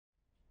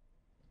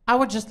I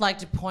would just like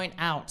to point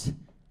out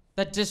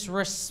the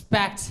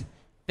disrespect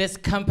this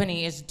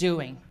company is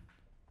doing.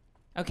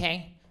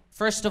 Okay?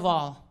 First of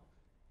all,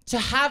 to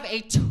have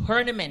a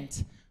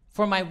tournament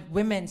for my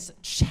women's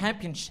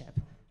championship.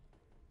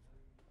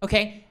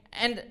 Okay?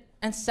 And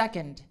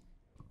second,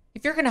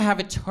 if you're gonna have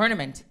a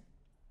tournament,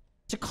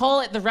 to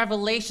call it the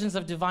Revelations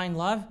of Divine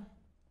Love,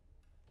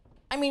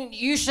 I mean,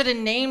 you should have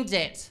named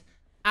it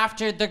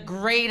after the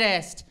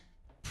greatest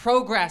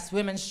Progress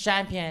women's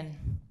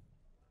champion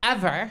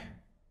ever.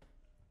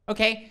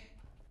 Okay?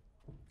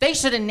 They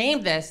should have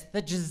named this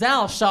the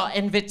Gisele Shaw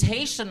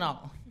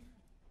Invitational.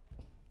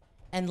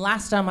 And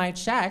last time I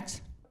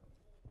checked,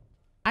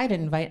 I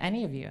didn't invite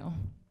any of you.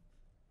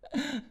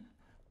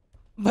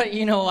 But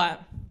you know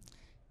what?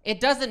 It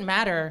doesn't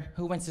matter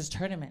who wins this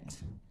tournament,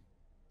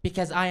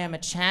 because I am a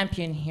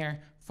champion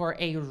here for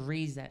a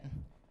reason.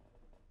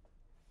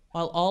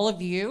 While all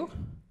of you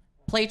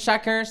play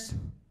checkers,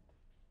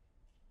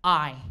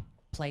 I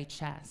play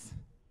chess.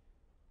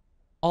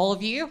 All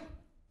of you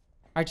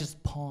are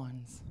just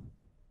pawns.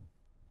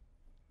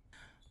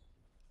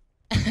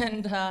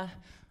 And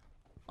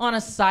on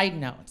a side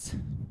note,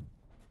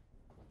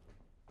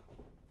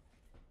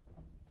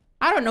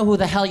 I don't know who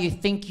the hell you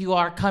think you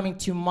are coming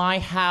to my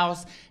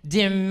house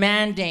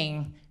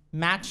demanding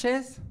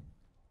matches.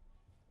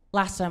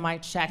 Last time I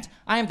checked,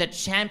 I am the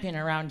champion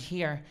around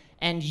here,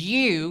 and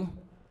you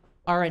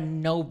are a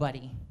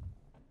nobody.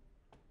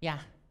 Yeah.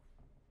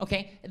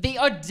 Okay? The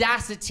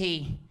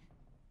audacity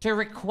to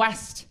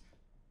request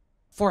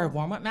for a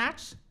warm-up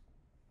match?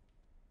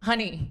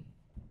 Honey,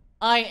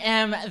 I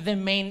am the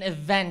main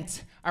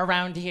event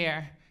around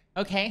here,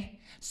 okay?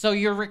 So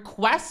your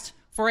request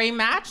for a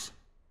match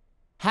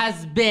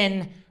has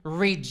been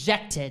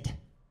rejected.